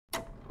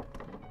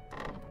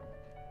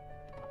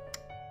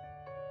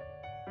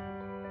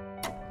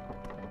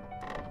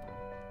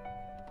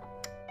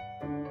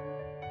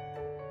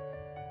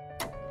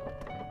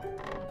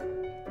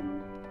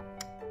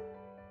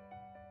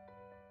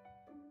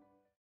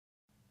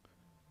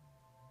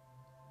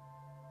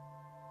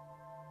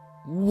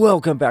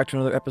Welcome back to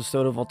another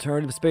episode of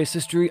Alternative Space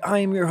History. I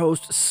am your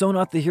host, So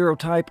Not the Hero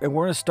Type, and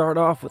we're going to start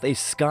off with a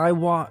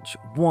Skywatch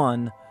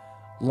 1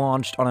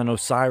 launched on an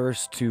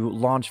Osiris-2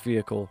 launch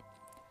vehicle.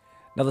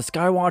 Now, the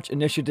Skywatch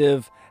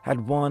initiative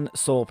had one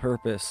sole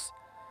purpose: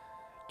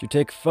 to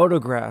take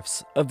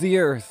photographs of the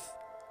Earth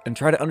and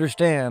try to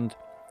understand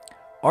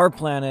our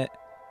planet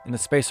and the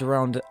space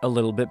around it a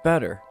little bit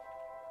better.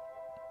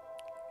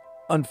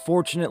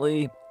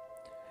 Unfortunately,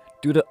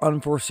 due to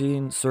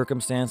unforeseen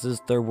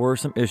circumstances, there were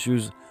some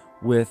issues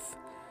with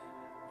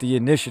the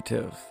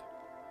initiative.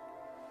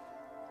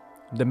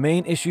 The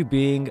main issue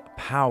being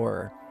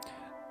power.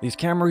 These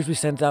cameras we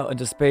sent out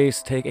into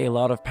space take a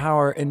lot of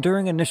power, and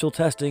during initial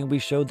testing we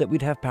showed that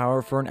we'd have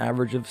power for an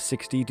average of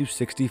 60 to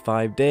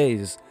 65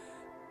 days.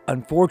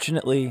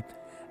 Unfortunately,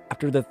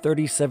 after the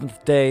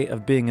 37th day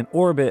of being in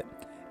orbit,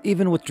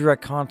 even with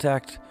direct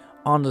contact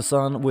on the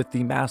sun with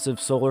the massive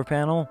solar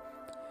panel,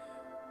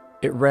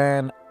 it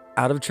ran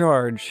out of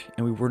charge,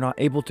 and we were not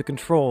able to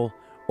control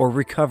or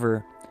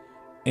recover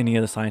any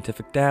of the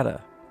scientific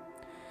data.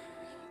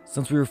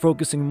 Since we were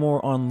focusing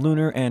more on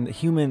lunar and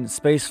human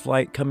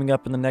spaceflight coming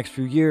up in the next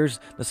few years,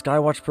 the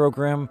Skywatch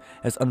program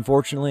has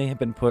unfortunately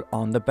been put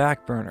on the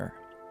back burner.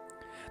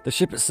 The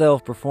ship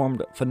itself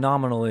performed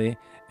phenomenally,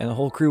 and the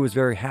whole crew was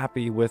very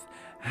happy with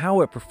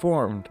how it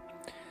performed,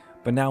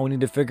 but now we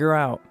need to figure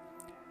out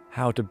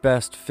how to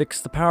best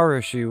fix the power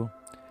issue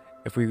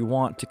if we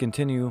want to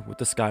continue with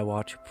the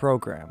Skywatch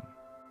program.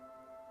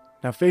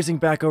 Now, phasing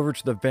back over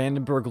to the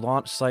Vandenberg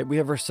launch site, we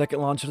have our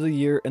second launch of the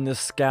year in the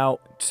Scout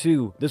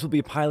 2. This will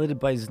be piloted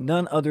by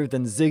none other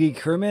than Ziggy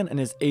Kerman in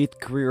his 8th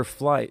career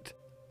flight.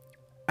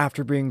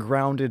 After being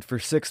grounded for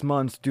 6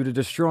 months due to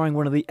destroying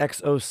one of the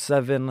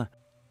X-07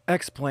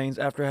 X-planes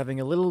after having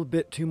a little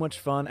bit too much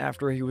fun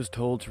after he was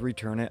told to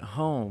return it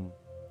home.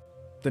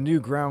 The new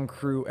ground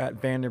crew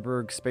at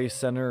Vandenberg Space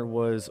Center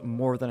was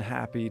more than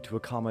happy to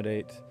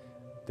accommodate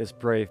this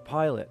brave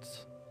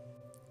pilot.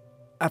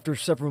 After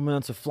several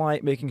minutes of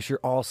flight, making sure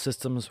all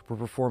systems were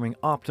performing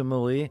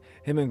optimally,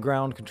 him and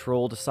ground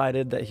control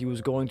decided that he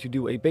was going to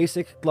do a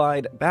basic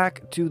glide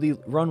back to the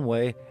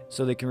runway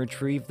so they can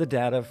retrieve the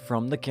data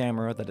from the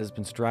camera that has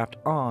been strapped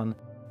on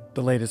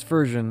the latest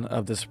version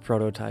of this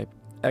prototype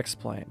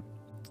X-plane.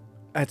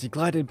 As he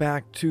glided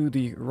back to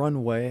the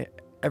runway,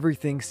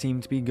 everything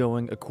seemed to be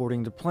going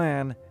according to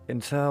plan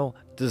until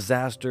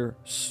disaster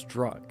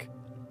struck.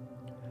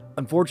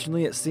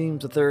 Unfortunately, it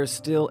seems that there is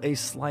still a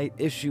slight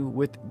issue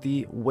with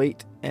the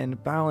weight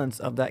and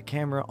balance of that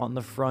camera on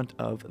the front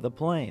of the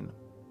plane.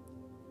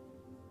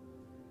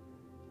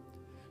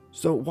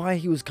 So while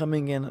he was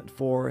coming in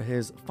for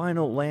his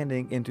final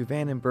landing into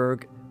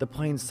Vandenberg, the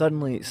plane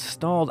suddenly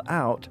stalled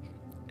out,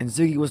 and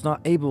Ziggy was not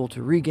able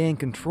to regain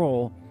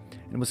control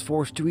and was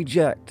forced to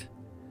eject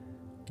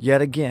yet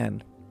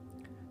again,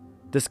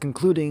 this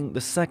concluding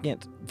the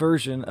second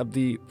version of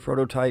the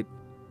prototype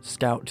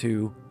Scout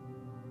 2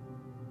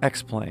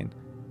 X-plane.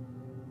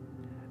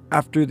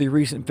 After the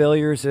recent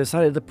failures, they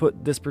decided to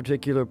put this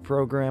particular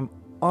program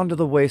onto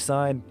the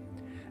wayside,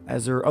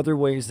 as there are other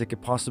ways they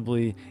could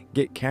possibly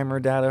get camera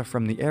data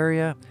from the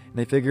area, and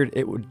they figured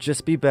it would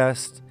just be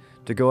best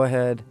to go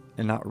ahead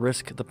and not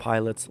risk the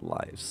pilots'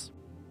 lives.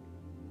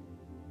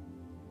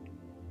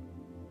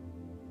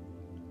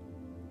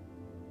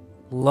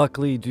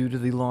 Luckily, due to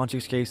the launch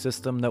escape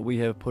system that we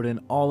have put in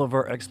all of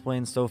our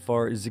X-planes so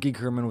far, Ziggy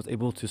Kerman was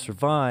able to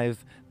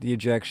survive the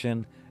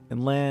ejection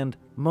and land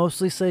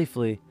mostly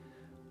safely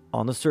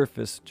on the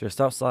surface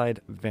just outside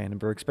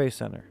Vandenberg Space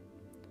Center.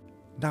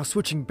 Now,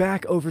 switching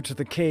back over to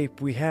the Cape,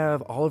 we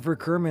have Oliver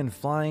Kerman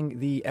flying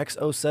the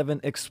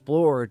X-07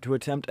 Explorer to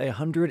attempt a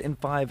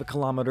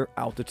 105-kilometer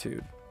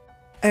altitude,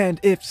 and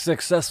if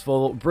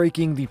successful,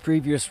 breaking the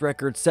previous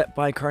record set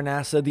by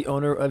Carnasa, the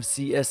owner of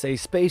CSA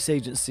Space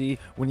Agency,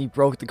 when he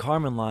broke the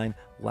Kármán line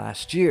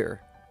last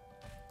year.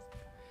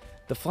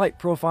 The flight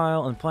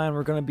profile and plan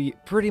were going to be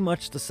pretty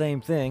much the same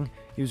thing.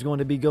 He was going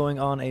to be going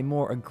on a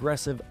more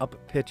aggressive up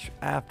pitch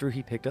after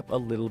he picked up a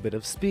little bit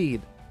of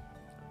speed.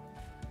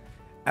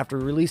 After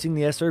releasing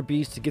the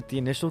SRBs to get the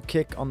initial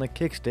kick on the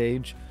kick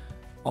stage,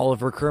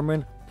 Oliver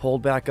Kerman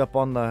pulled back up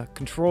on the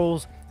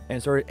controls and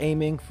started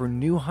aiming for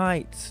new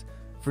heights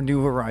for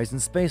New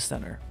Horizons Space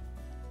Center.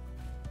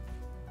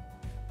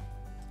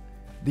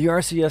 The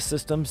RCS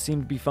system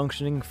seemed to be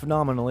functioning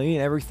phenomenally,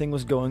 and everything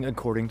was going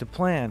according to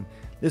plan.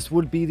 This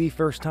would be the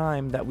first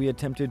time that we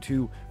attempted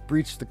to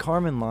breach the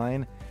Kármán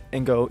line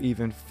and go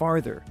even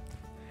farther.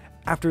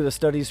 After the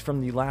studies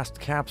from the last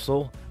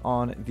capsule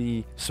on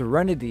the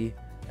Serenity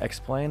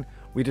X-plane,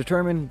 we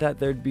determined that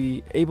they'd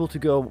be able to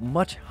go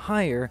much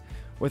higher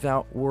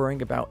without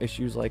worrying about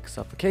issues like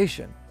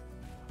suffocation.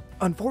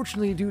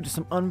 Unfortunately, due to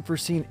some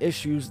unforeseen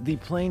issues, the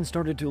plane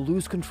started to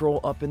lose control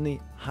up in the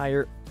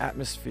higher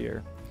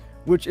atmosphere,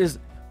 which is,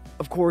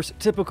 of course,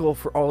 typical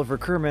for Oliver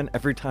Kerman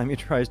every time he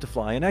tries to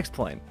fly an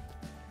X-plane.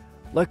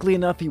 Luckily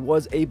enough, he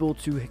was able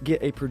to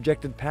get a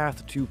projected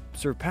path to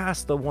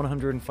surpass the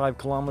 105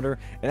 kilometer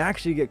and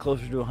actually get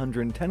closer to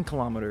 110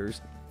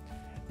 kilometers.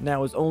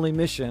 Now his only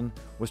mission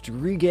was to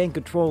regain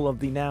control of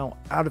the now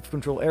out of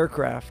control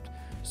aircraft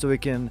so we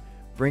can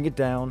bring it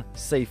down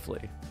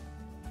safely.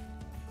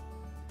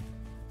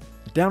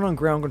 Down on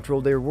ground control,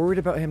 they were worried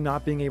about him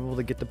not being able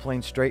to get the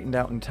plane straightened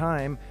out in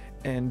time,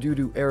 and due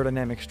to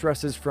aerodynamic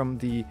stresses from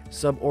the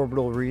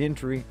suborbital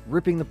re-entry,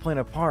 ripping the plane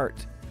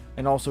apart,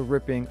 and also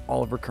ripping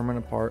Oliver Kerman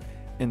apart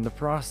in the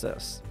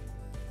process.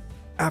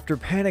 After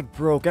panic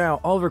broke out,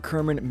 Oliver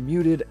Kerman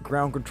muted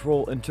ground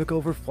control and took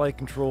over flight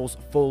controls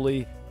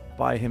fully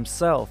by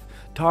himself,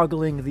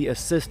 toggling the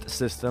assist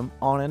system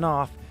on and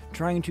off,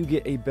 trying to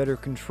get a better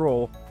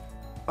control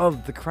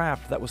of the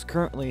craft that was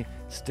currently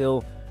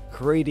still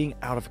creating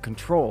out of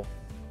control.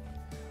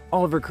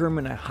 Oliver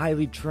Kerman, a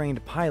highly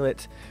trained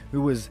pilot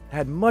who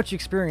had much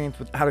experience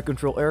with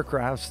out-of-control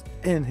aircrafts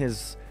in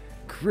his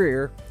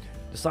career,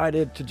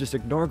 decided to just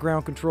ignore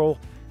ground control,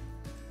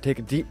 take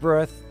a deep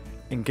breath,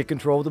 and get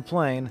control of the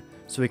plane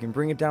so he can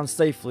bring it down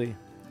safely,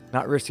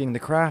 not risking the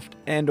craft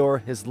and/or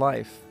his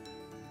life.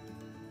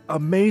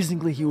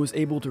 Amazingly, he was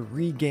able to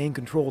regain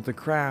control of the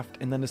craft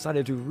and then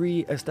decided to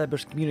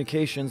re-establish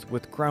communications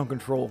with ground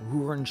control, who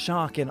were in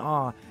shock and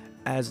awe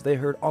as they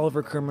heard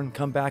Oliver Kerman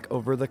come back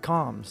over the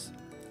comms.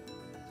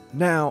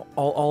 Now,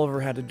 all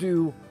Oliver had to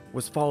do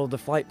was follow the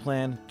flight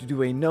plan to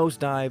do a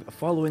nosedive,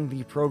 following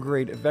the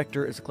prograde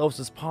vector as close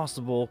as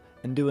possible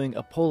and doing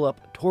a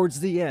pull-up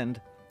towards the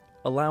end,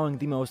 allowing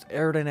the most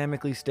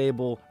aerodynamically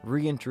stable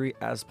re-entry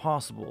as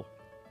possible.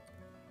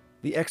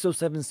 The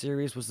XO7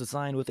 series was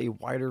designed with a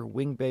wider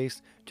wing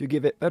base to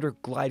give it better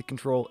glide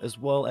control as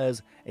well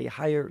as a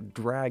higher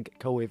drag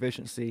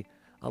coefficient,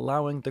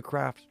 allowing the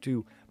craft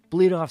to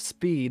bleed off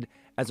speed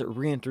as it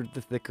re-entered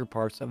the thicker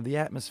parts of the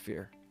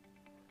atmosphere.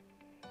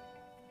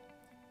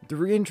 The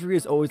re-entry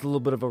is always a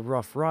little bit of a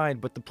rough ride,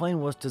 but the plane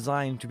was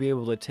designed to be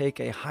able to take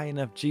a high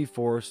enough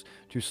G-force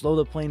to slow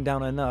the plane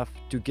down enough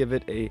to give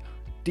it a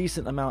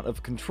decent amount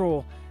of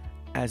control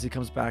as it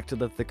comes back to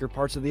the thicker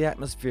parts of the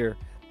atmosphere,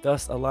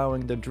 thus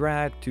allowing the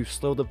drag to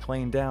slow the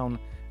plane down,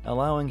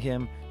 allowing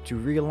him to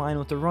realign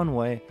with the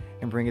runway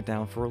and bring it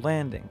down for a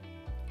landing.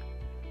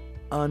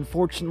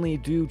 Unfortunately,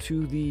 due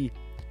to the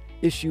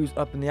issues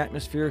up in the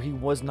atmosphere, he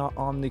was not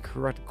on the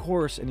correct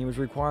course and he was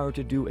required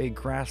to do a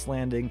grass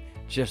landing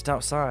just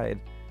outside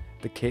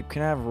the Cape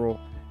Canaveral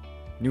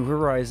New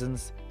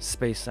Horizons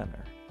Space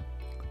Center.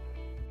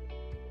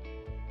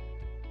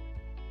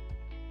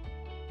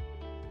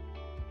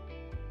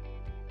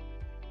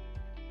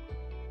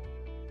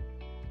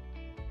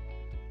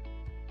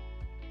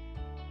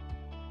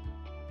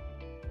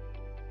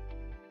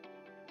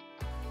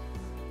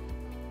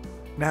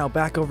 Now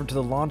back over to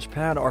the launch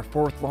pad, our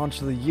fourth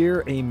launch of the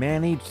year, a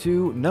Manny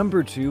 2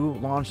 number 2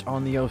 launched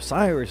on the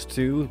Osiris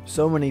 2,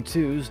 so many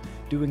 2s,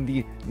 doing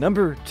the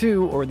number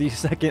 2 or the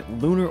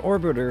second lunar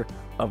orbiter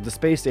of the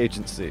space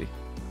agency.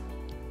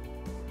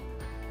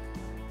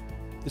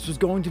 This was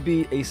going to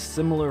be a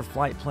similar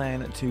flight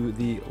plan to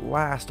the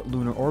last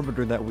lunar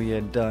orbiter that we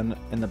had done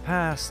in the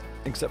past,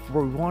 except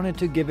for we wanted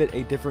to give it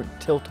a different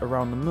tilt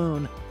around the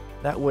moon.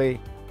 That way,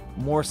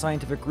 more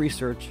scientific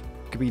research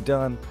could be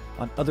done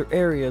on other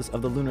areas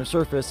of the lunar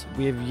surface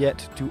we have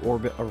yet to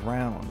orbit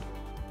around.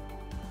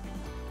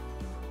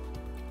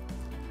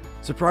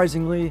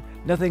 Surprisingly,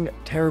 nothing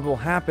terrible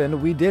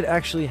happened. We did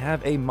actually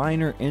have a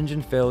minor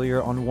engine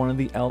failure on one of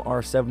the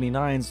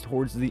LR-79s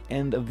towards the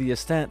end of the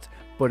ascent,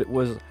 but it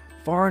was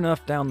far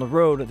enough down the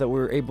road that we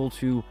were able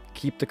to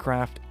keep the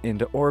craft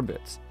into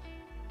orbit.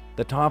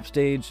 The top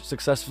stage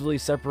successfully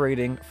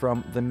separating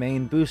from the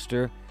main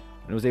booster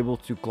and was able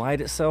to glide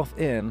itself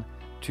in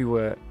to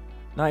a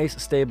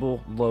nice,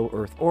 stable, low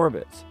Earth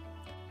orbit.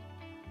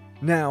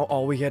 Now,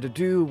 all we had to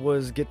do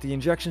was get the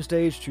injection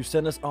stage to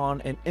send us on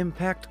an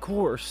impact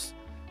course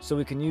so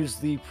we can use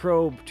the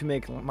probe to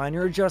make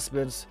minor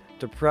adjustments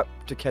to prep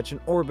to catch an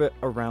orbit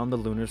around the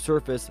lunar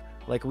surface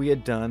like we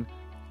had done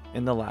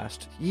in the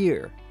last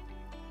year.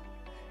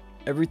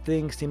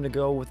 Everything seemed to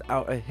go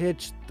without a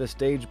hitch. The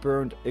stage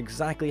burned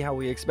exactly how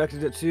we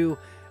expected it to,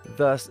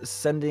 thus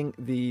sending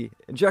the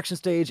injection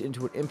stage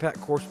into an impact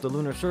course with the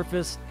lunar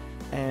surface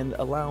and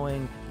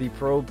allowing the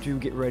probe to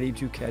get ready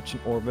to catch an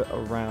orbit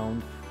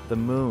around the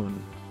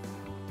moon.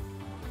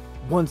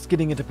 Once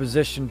getting into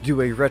position to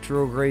do a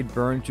retrograde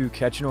burn to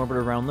catch an orbit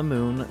around the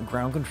moon,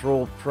 ground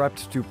control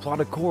prepped to plot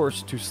a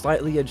course to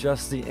slightly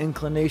adjust the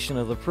inclination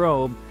of the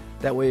probe,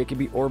 that way it could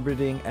be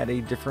orbiting at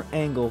a different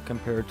angle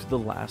compared to the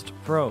last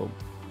probe.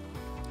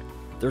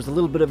 There's a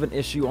little bit of an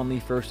issue on the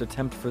first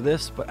attempt for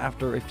this, but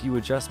after a few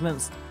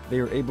adjustments,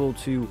 they were able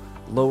to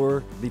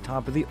lower the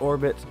top of the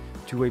orbit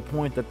to a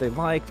point that they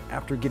liked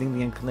after getting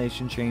the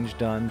inclination change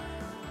done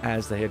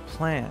as they had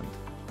planned.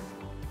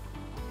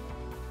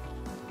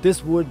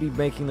 This would be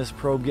making this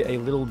probe get a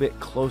little bit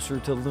closer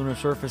to the lunar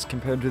surface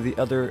compared to the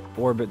other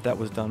orbit that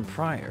was done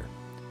prior.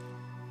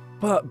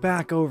 But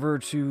back over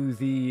to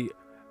the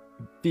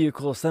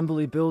vehicle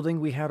assembly building,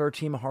 we had our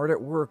team hard at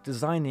work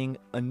designing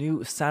a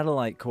new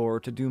satellite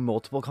core to do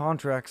multiple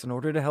contracts in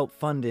order to help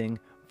funding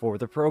for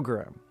the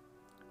program.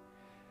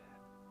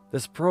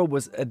 This probe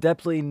was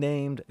adeptly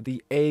named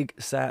the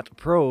EggSat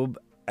probe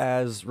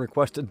as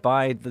requested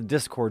by the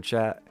Discord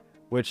chat,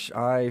 which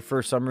I,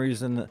 for some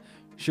reason,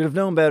 Should have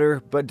known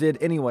better, but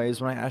did anyways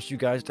when I asked you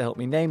guys to help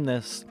me name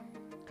this.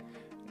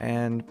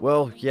 And,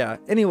 well, yeah.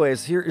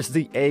 Anyways, here is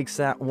the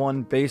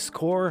AegSat-1 base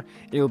core.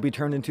 It will be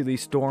turned into the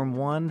Storm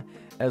 1,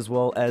 as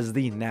well as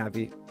the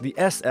Navi, the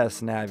SS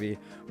Navi,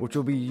 which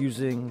we'll be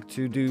using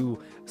to do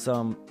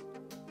some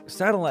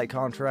satellite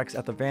contracts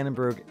at the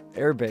Vandenberg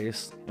Air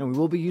Base. And we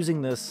will be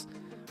using this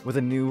with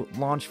a new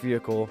launch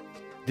vehicle,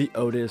 the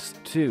Otis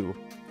II,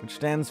 which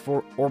stands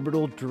for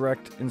Orbital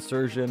Direct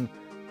Insertion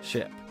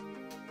Ship.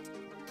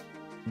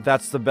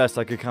 That's the best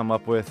I could come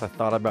up with. I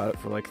thought about it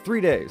for like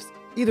 3 days.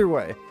 Either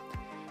way,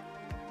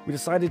 we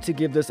decided to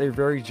give this a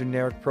very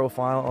generic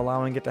profile,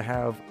 allowing it to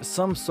have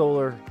some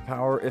solar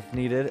power if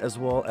needed, as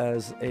well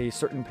as a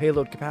certain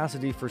payload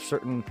capacity for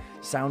certain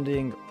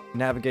sounding,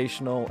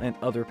 navigational, and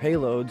other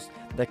payloads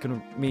that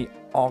can meet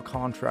all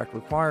contract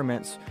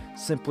requirements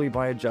simply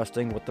by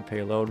adjusting what the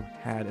payload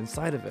had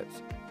inside of it.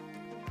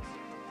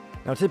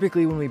 Now,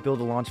 typically when we build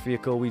a launch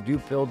vehicle, we do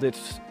build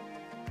it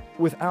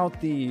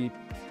without the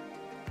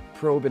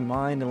probe in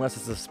mind, unless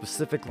it's a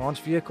specific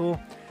launch vehicle.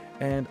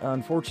 And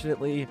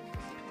unfortunately,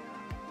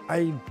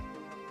 I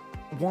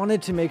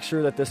wanted to make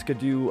sure that this could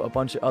do a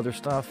bunch of other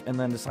stuff, and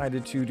then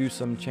decided to do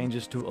some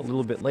changes to it a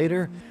little bit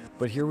later.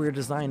 But here we're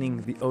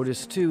designing the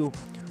Otis II,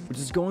 which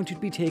is going to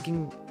be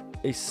taking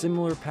a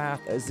similar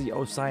path as the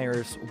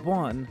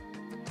Osiris-1,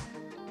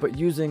 but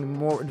using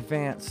more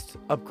advanced,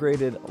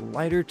 upgraded,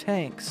 lighter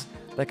tanks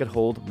that could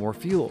hold more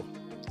fuel.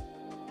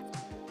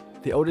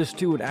 The Otis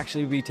II would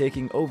actually be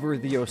taking over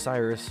the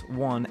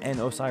Osiris-1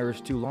 and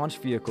Osiris-2 launch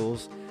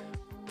vehicles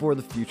for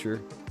the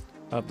future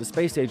of the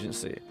space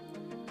agency.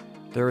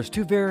 There is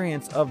 2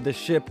 variants of the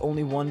ship,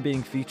 only one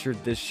being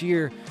featured this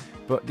year,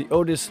 but the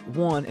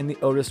Otis-1 and the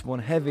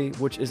Otis-1 Heavy,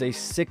 which is a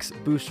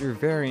 6-booster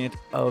variant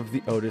of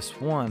the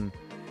Otis-1.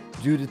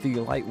 Due to the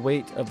light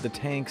weight of the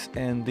tanks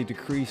and the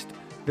decreased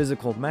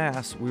physical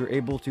mass, we were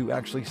able to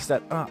actually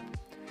set up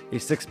a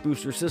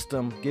 6-booster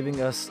system,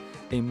 giving us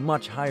a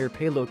much higher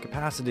payload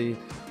capacity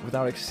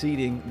without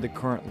exceeding the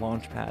current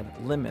launch pad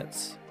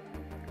limits.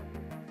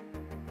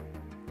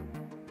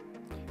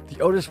 The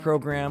Otis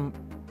program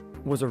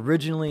was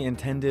originally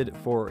intended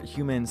for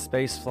human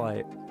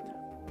spaceflight,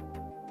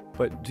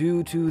 but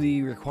due to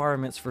the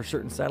requirements for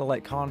certain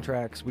satellite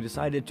contracts, we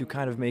decided to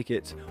kind of make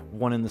it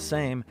one and the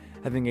same,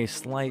 having a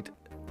slight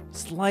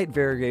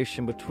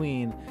variation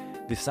between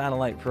the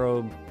satellite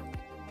probe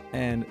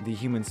and the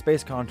human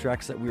space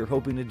contracts that we were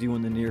hoping to do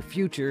in the near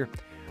future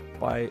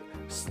by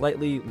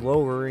slightly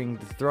lowering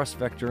the thrust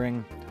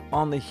vectoring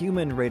on the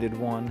human rated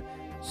one,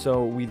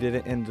 so we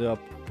didn't end up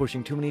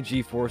pushing too many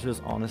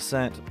G-forces on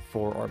ascent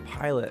for our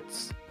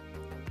pilots.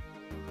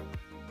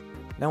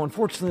 Now,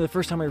 unfortunately, the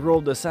first time I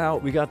rolled this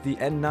out, we got the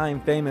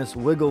N9 famous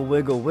wiggle,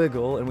 wiggle,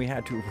 wiggle, and we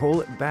had to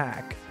roll it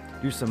back,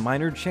 do some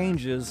minor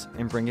changes,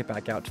 and bring it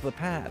back out to the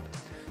pad.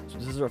 So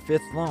this is our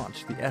 5th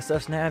launch, the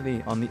SS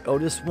Navi on the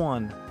Otis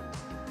I,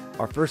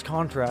 our first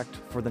contract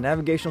for the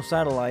navigational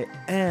satellite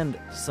and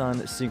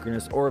Sun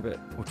synchronous orbit,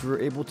 which we were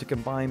able to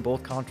combine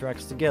both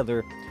contracts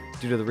together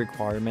due to the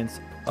requirements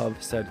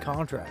of said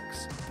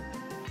contracts.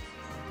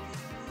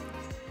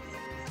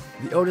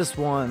 The Otis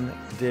I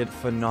did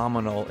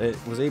phenomenal. It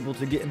was able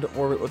to get into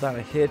orbit without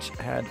a hitch,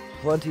 had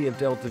plenty of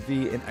delta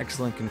V and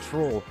excellent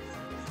control.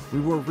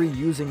 We were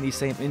reusing these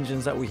same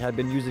engines that we had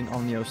been using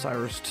on the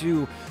Osiris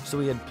II, so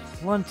we had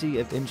plenty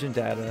of engine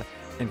data,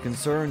 and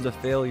concerns of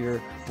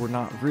failure were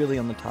not really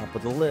on the top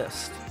of the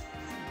list.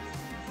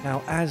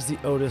 Now, as the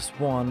Otis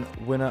I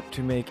went up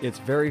to make its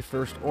very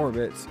first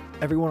orbits,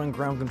 everyone on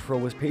ground control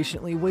was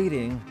patiently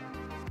waiting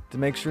to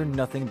make sure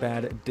nothing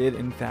bad did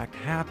in fact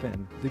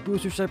happen. The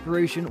booster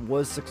separation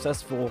was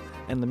successful,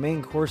 and the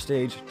main core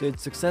stage did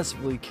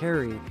successfully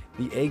carry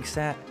the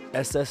AegSat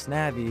SS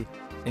Navi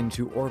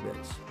into orbit.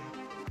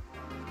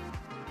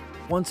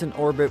 Once in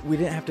orbit, we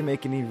didn't have to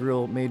make any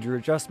real major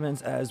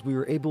adjustments, as we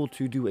were able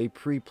to do a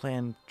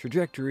pre-planned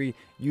trajectory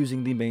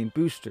using the main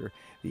booster.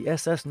 The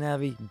SS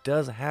Navi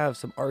does have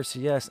some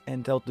RCS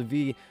and delta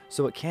V,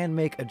 so it can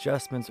make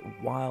adjustments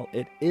while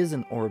it is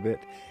in orbit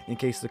in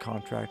case the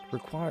contract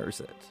requires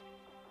it.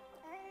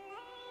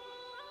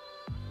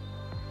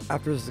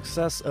 After the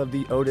success of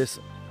the Otis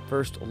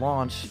first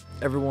launch,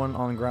 everyone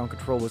on ground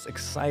control was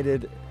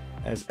excited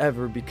as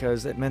ever,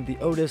 because it meant the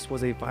Otis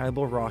was a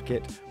viable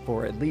rocket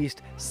for at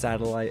least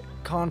satellite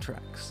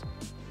contracts.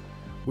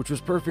 Which was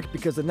perfect,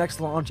 because the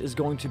next launch is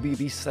going to be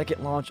the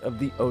second launch of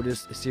the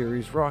Otis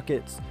series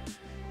rockets,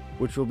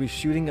 which will be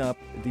shooting up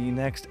the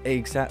next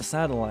AegSat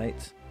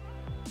satellite,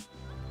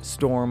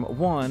 Storm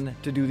 1,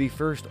 to do the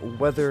first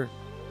weather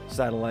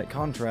satellite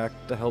contract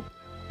to help,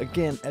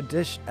 again,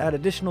 add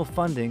additional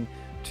funding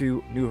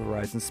to New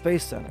Horizons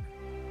Space Center.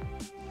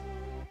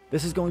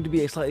 This is going to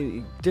be a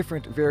slightly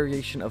different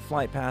variation of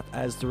flight path,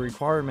 as the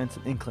requirements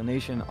and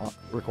inclination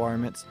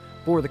requirements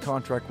for the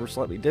contract were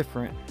slightly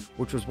different,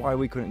 which was why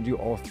we couldn't do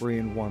all 3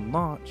 in one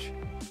launch.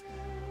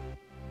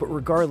 But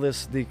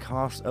regardless, the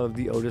cost of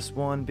the Otis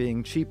I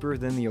being cheaper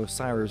than the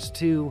Osiris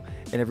II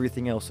and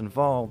everything else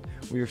involved,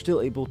 we were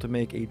still able to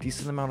make a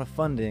decent amount of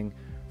funding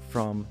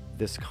from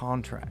this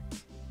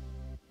contract.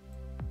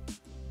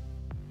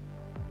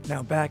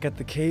 Now back at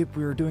the Cape,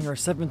 we were doing our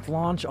 7th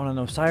launch on an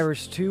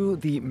Osiris-2,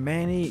 the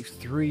Mani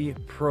 3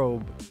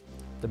 probe.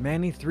 The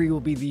Mani 3 will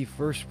be the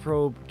first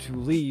probe to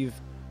leave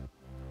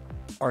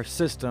our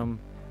system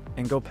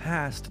and go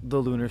past the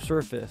lunar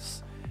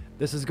surface.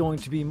 This is going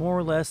to be more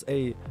or less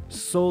a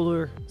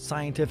solar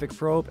scientific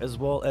probe as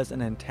well as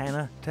an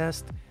antenna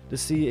test to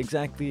see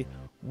exactly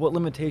what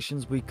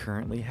limitations we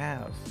currently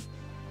have.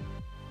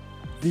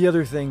 The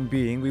other thing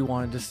being, we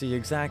wanted to see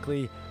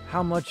exactly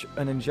how much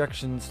an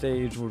injection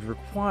stage would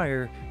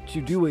require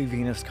to do a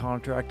Venus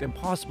contract and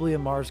possibly a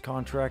Mars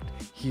contract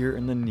here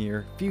in the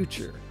near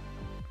future.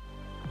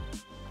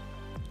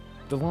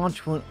 The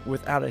launch went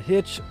without a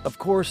hitch. Of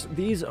course,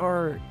 these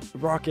are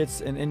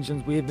rockets and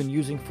engines we have been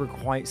using for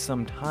quite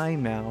some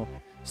time now,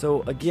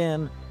 so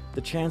again,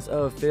 the chance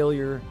of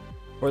failure,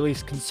 or at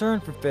least concern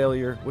for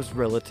failure, was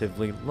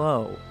relatively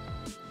low.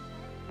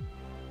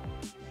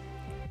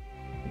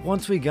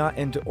 Once we got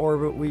into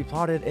orbit, we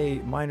plotted a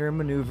minor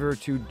maneuver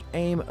to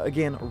aim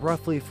again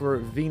roughly for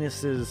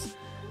Venus's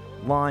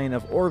line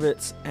of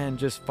orbits and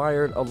just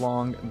fired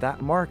along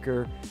that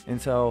marker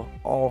until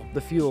all the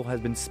fuel has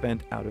been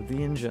spent out of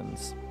the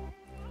engines.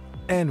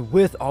 And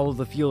with all of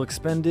the fuel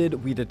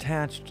expended, we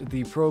detached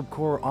the probe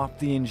core off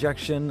the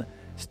injection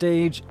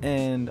stage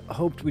and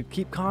hoped we'd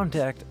keep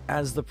contact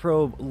as the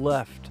probe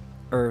left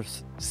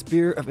Earth's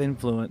sphere of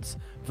influence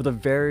for the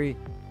very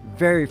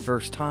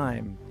first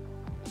time.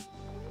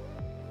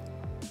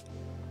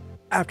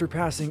 After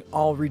passing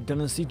all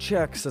redundancy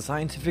checks, the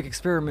scientific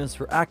experiments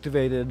were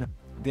activated,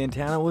 the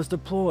antenna was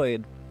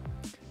deployed,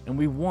 and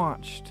we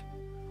watched,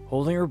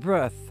 holding our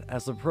breath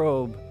as the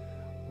probe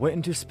went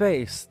into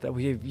space that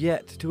we have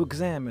yet to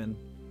examine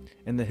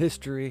in the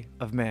history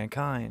of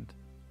mankind.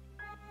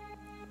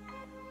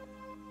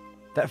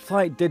 That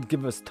flight did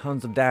give us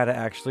tons of data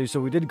actually, so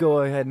we did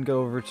go ahead and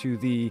go over to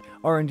the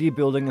R&D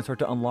building and start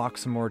to unlock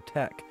some more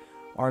tech.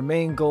 Our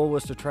main goal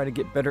was to try to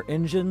get better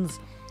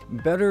engines,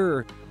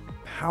 better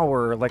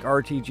power like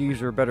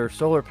RTGs or better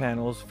solar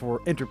panels for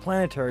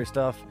interplanetary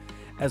stuff,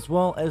 as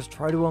well as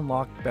try to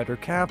unlock better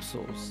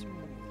capsules.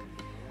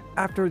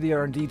 After the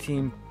R&D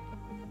team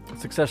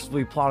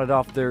successfully plotted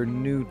off their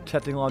new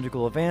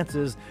technological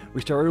advances,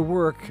 we started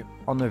work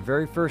on the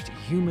very first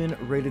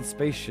human-rated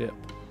spaceship,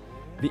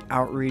 the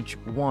Outreach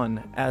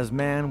 1, as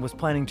man was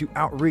planning to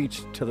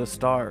outreach to the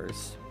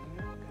stars.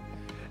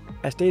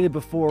 As stated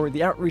before,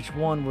 the Outreach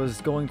 1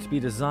 was going to be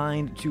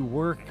designed to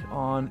work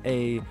on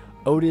a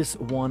Otis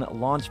 1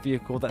 launch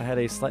vehicle that had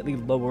a slightly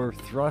lower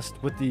thrust,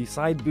 with the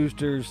side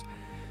boosters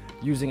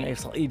using a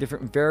slightly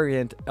different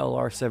variant,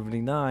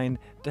 LR-79,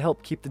 to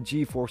help keep the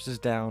G-forces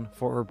down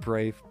for our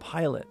brave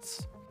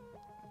pilots.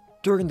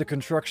 During the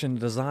construction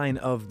design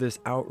of this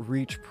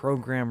Outreach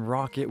program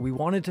rocket, we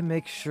wanted to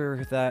make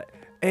sure that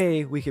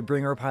A, we could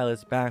bring our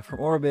pilots back from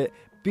orbit,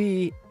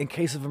 B, in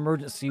case of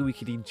emergency, we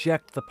could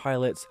eject the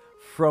pilots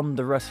from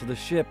the rest of the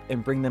ship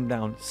and bring them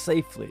down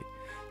safely.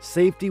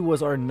 Safety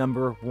was our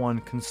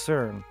 #1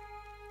 concern.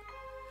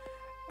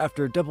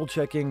 After double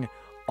checking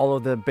all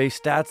of the base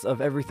stats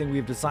of everything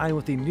we've designed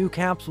with the new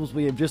capsules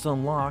we have just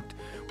unlocked,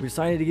 we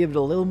decided to give it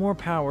a little more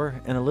power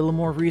and a little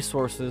more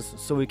resources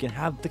so we can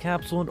have the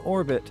capsule in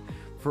orbit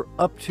for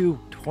up to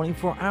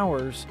 24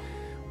 hours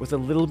with a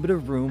little bit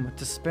of room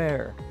to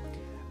spare.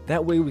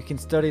 That way we can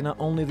study not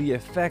only the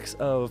effects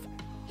of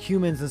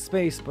humans in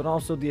space, but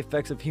also the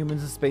effects of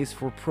humans in space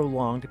for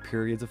prolonged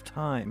periods of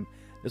time.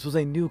 This was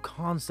a new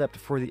concept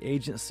for the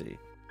agency.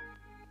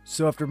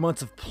 So after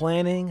months of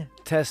planning,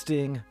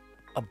 testing,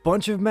 a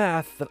bunch of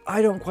math that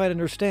I don't quite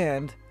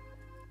understand,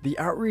 the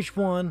Outreach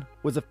 1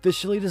 was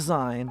officially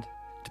designed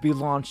to be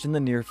launched in the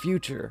near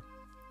future.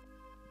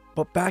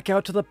 But back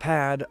out to the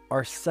pad,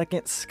 our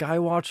second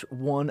Skywatch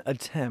 1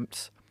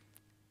 attempt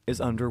is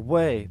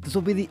underway. This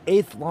will be the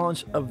 8th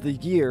launch of the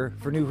year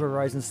for New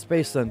Horizons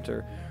Space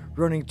Center.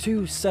 Running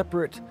 2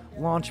 separate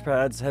launch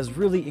pads has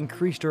really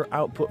increased our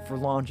output for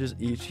launches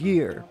each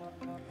year,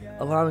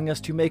 allowing us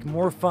to make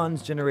more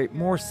funds, generate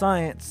more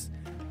science,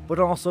 but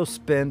also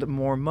spend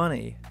more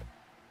money.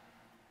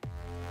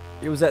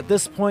 It was at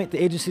this point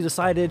the agency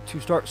decided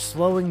to start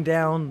slowing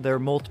down their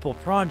multiple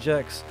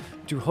projects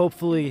to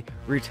hopefully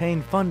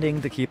retain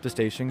funding to keep the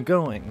station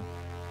going.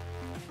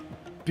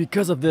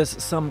 Because of this,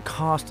 some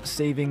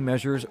cost-saving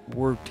measures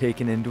were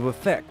taken into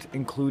effect,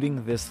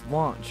 including this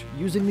launch.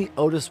 Using the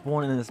Otis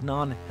 1 in its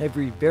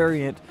non-heavy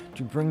variant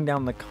to bring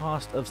down the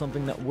cost of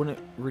something that wouldn't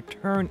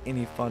return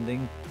any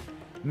funding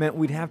meant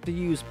we'd have to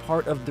use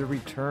part of the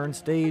return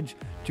stage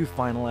to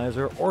finalize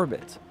our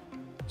orbit.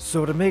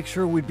 So to make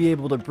sure we'd be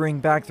able to bring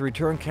back the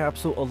return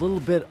capsule, a little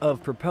bit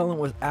of propellant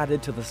was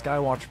added to the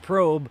Skywatch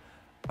probe.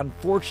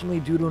 Unfortunately,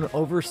 due to an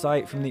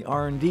oversight from the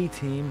R&D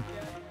team,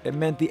 it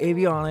meant the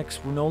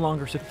avionics were no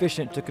longer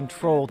sufficient to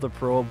control the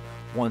probe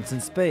once in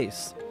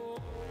space.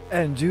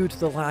 And due to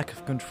the lack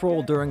of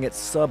control during its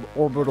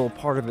suborbital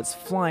part of its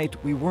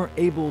flight, we weren't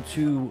able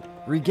to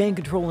regain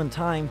control in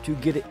time to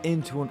get it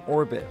into an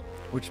orbit,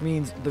 which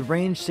means the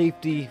range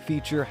safety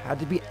feature had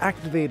to be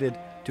activated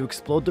to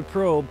explode the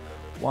probe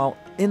while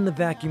in the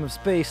vacuum of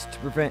space to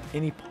prevent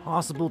any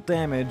possible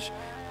damage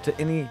to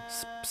any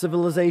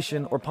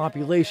civilization or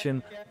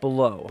population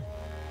below.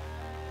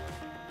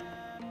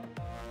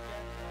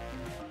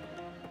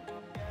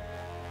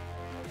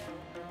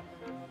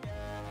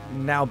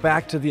 Now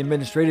back to the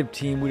administrative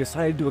team, we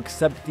decided to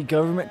accept the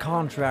government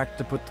contract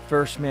to put the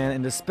first man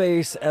into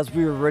space as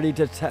we were ready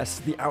to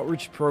test the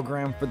outreach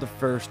program for the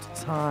first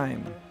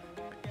time.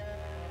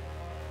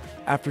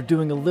 After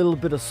doing a little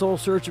bit of soul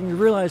searching, we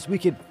realized we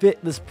could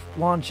fit this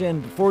launch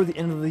in before the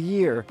end of the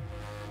year.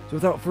 So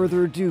without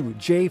further ado,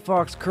 J.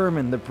 Fox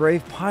Kerman, the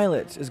brave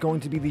pilot, is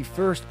going to be the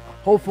first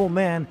hopeful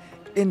man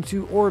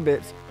into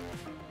orbit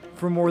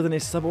for more than a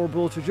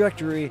suborbital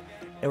trajectory,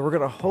 and we're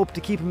going to hope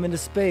to keep him into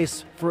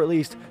space for at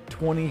least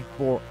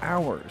 24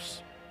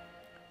 hours.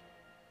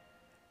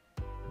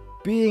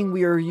 Being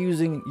we are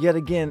using, yet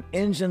again,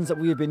 engines that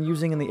we have been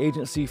using in the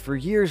agency for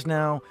years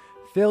now,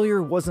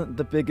 failure wasn't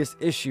the biggest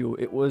issue.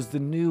 It was the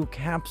new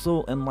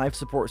capsule and life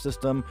support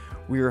system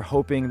we were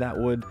hoping that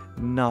would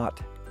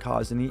not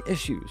cause any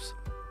issues.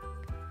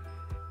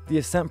 The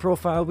ascent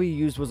profile we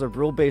used was a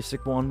real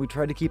basic one. We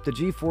tried to keep the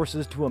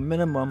G-forces to a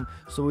minimum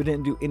so we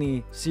didn't do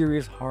any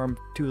serious harm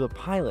to the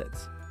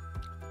pilots.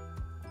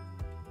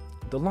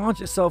 The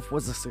launch itself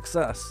was a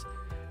success,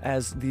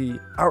 as the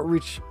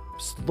outreach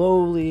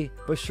slowly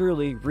but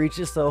surely reached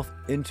itself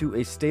into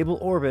a stable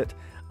orbit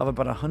of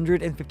about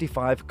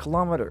 155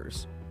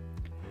 kilometers.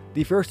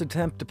 The first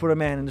attempt to put a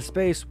man into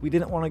space, we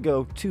didn't want to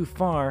go too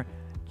far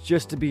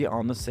just to be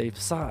on the safe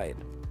side.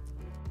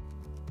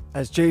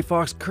 As J.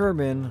 Fox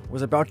Kerman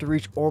was about to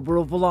reach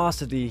orbital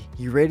velocity,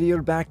 he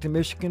radioed back to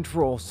Mission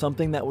Control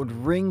something that would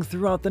ring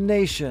throughout the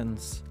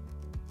nations,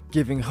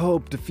 giving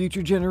hope to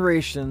future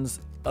generations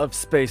of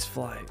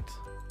spaceflight.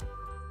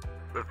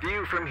 The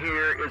view from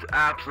here is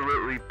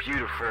absolutely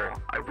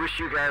beautiful. I wish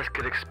you guys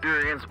could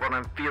experience what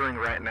I'm feeling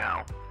right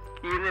now.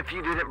 Even if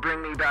you didn't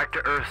bring me back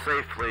to Earth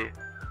safely,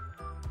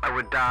 I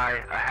would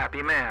die a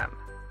happy man.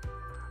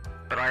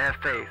 But I have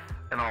faith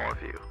in all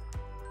of you.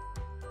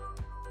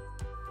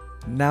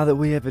 Now that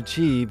we have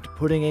achieved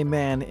putting a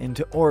man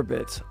into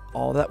orbit,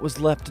 all that was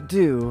left to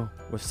do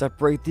was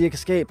separate the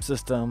escape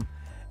system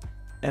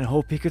and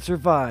hope he could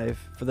survive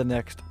for the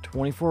next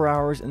 24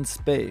 hours in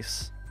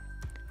space.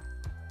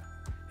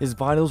 His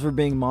vitals were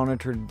being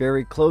monitored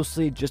very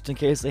closely just in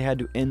case they had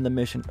to end the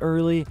mission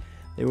early.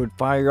 They would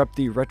fire up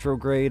the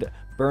retrograde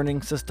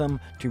burning system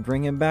to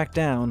bring him back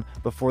down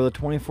before the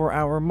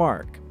 24-hour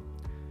mark.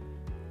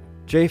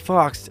 J.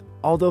 Fox,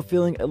 although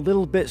feeling a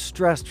little bit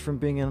stressed from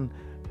being in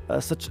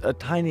such a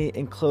tiny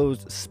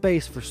enclosed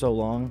space for so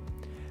long,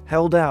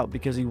 held out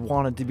because he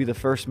wanted to be the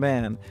first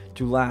man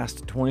to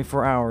last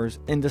 24 hours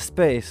into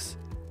space.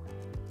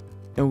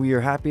 And we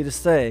are happy to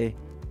say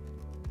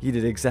he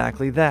did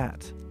exactly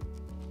that.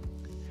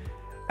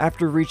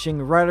 After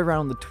reaching right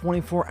around the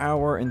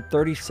 24-hour and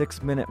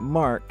 36-minute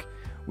mark,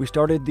 we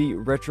started the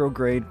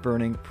retrograde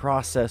burning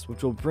process,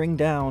 which will bring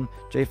down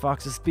J.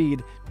 Fox's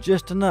speed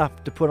just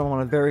enough to put him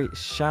on a very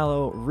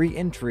shallow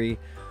re-entry,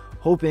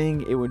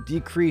 hoping it would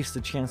decrease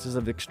the chances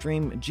of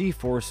extreme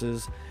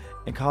G-forces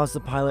and cause the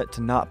pilot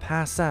to not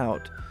pass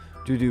out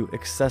due to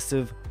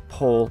excessive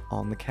pull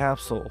on the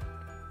capsule.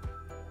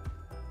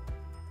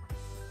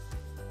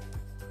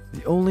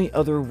 The only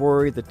other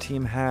worry the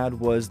team had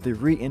was the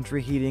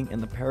re-entry heating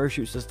in the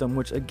parachute system,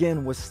 which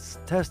again was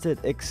tested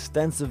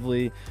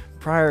extensively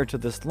prior to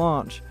this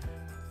launch.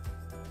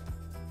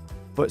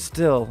 But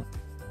still,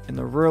 in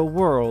the real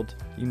world,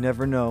 you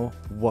never know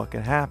what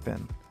could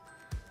happen.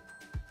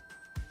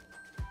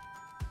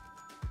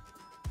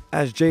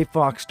 As J.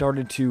 Fox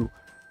started to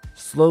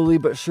slowly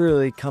but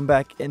surely come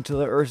back into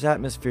the Earth's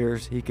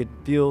atmospheres, he could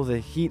feel the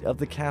heat of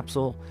the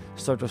capsule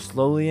start to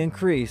slowly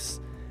increase,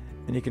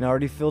 and he can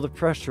already feel the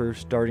pressure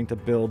starting to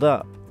build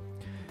up.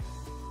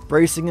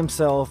 Bracing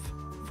himself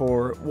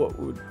for what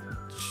would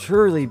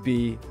surely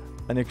be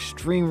an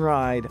extreme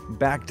ride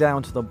back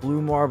down to the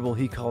blue marble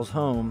he calls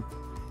home,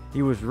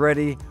 he was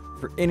ready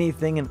for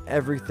anything and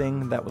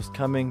everything that was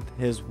coming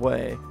his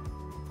way.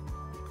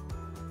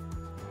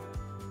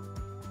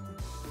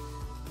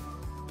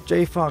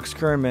 J. Fox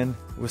Kerman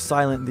was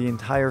silent the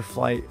entire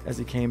flight as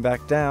he came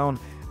back down,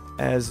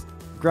 as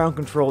ground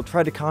control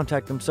tried to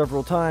contact him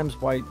several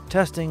times while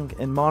testing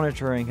and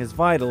monitoring his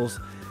vitals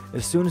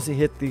as soon as he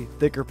hit the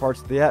thicker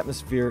parts of the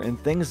atmosphere, and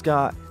things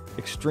got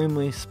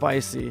extremely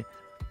spicy.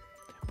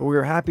 But we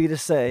were happy to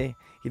say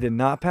he did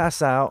not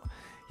pass out.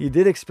 He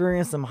did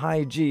experience some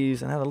high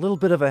G's and had a little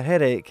bit of a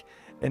headache,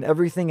 and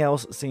everything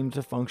else seemed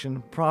to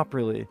function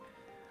properly.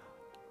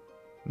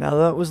 Now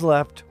that was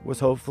left was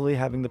hopefully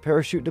having the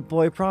parachute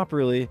deploy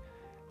properly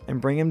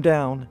and bring him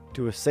down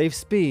to a safe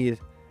speed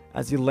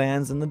as he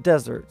lands in the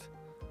desert.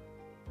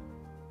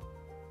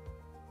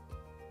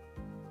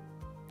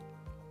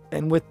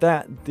 And with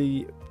that,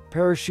 the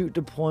parachute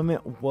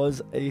deployment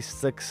was a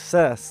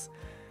success.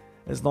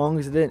 As long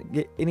as it didn't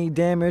get any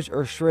damage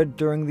or shred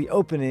during the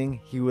opening,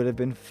 he would have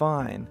been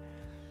fine.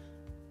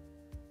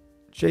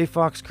 J.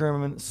 Fox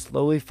Kerman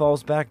slowly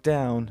falls back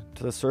down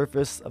to the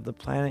surface of the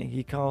planet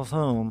he calls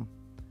home,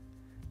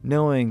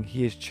 knowing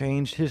he has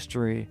changed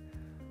history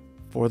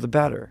for the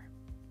better.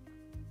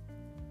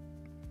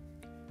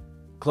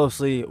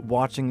 closely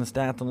watching the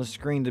stats on the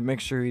screen to make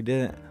sure he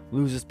didn't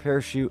lose his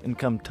parachute and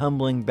come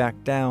tumbling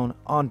back down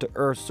onto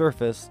Earth's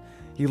surface,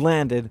 he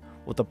landed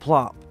with a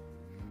plop.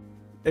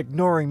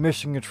 Ignoring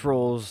mission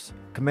controls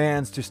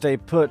commands to stay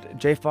put,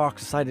 J.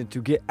 Fox decided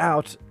to get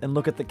out and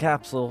look at the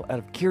capsule out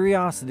of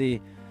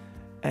curiosity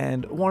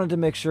and wanted to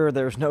make sure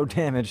there was no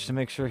damage, to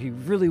make sure he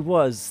really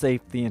was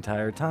safe the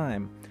entire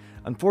time.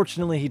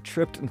 Unfortunately, he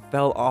tripped and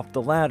fell off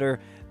the ladder,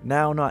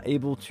 now not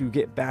able to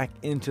get back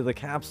into the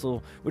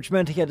capsule, which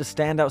meant he had to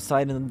stand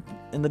outside in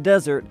the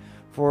desert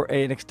for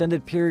an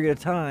extended period of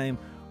time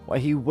while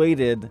he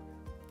waited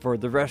for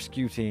the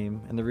rescue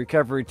team and the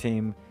recovery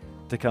team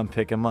to come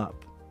pick him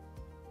up.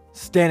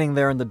 Standing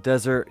there in the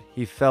desert,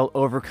 he felt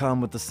overcome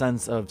with the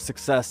sense of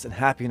success and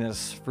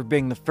happiness for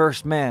being the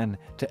first man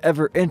to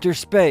ever enter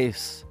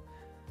space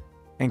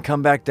and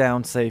come back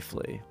down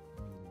safely.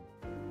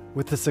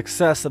 With the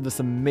success of this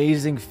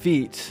amazing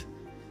feat,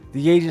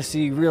 the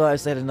agency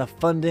realized they had enough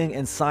funding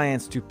and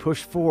science to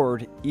push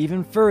forward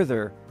even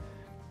further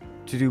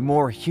to do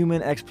more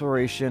human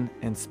exploration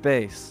in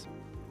space.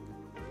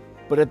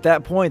 But at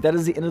that point, that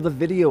is the end of the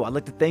video. I'd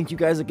like to thank you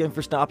guys again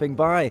for stopping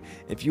by.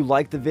 If you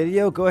liked the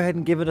video, go ahead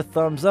and give it a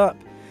thumbs up.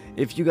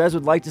 If you guys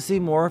would like to see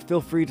more,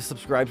 feel free to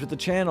subscribe to the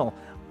channel.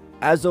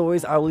 As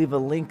always, I'll leave a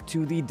link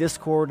to the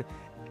Discord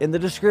in the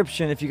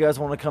description if you guys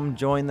want to come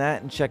join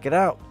that and check it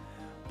out.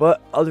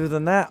 But other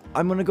than that,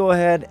 I'm going to go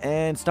ahead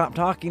and stop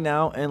talking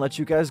now and let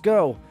you guys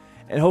go.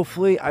 And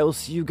hopefully I will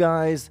see you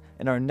guys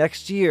in our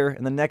next year,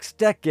 in the next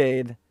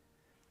decade,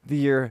 the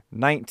year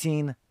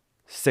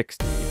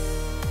 1960.